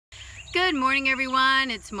Good morning,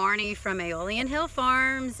 everyone. It's Marnie from Aeolian Hill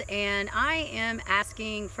Farms, and I am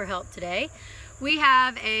asking for help today. We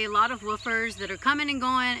have a lot of woofers that are coming and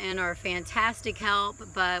going and are fantastic help,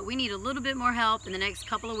 but we need a little bit more help in the next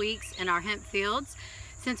couple of weeks in our hemp fields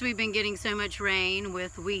since we've been getting so much rain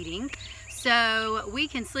with weeding. So we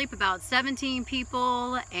can sleep about 17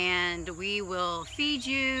 people, and we will feed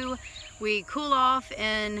you. We cool off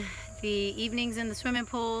in the evenings in the swimming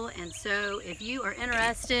pool, and so if you are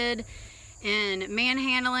interested in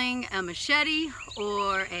manhandling a machete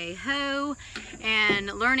or a hoe and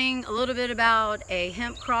learning a little bit about a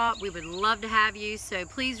hemp crop, we would love to have you. So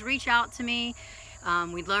please reach out to me.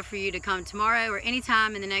 We'd love for you to come tomorrow or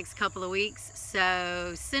anytime in the next couple of weeks.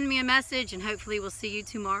 So send me a message and hopefully we'll see you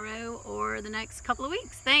tomorrow or the next couple of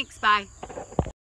weeks. Thanks, bye.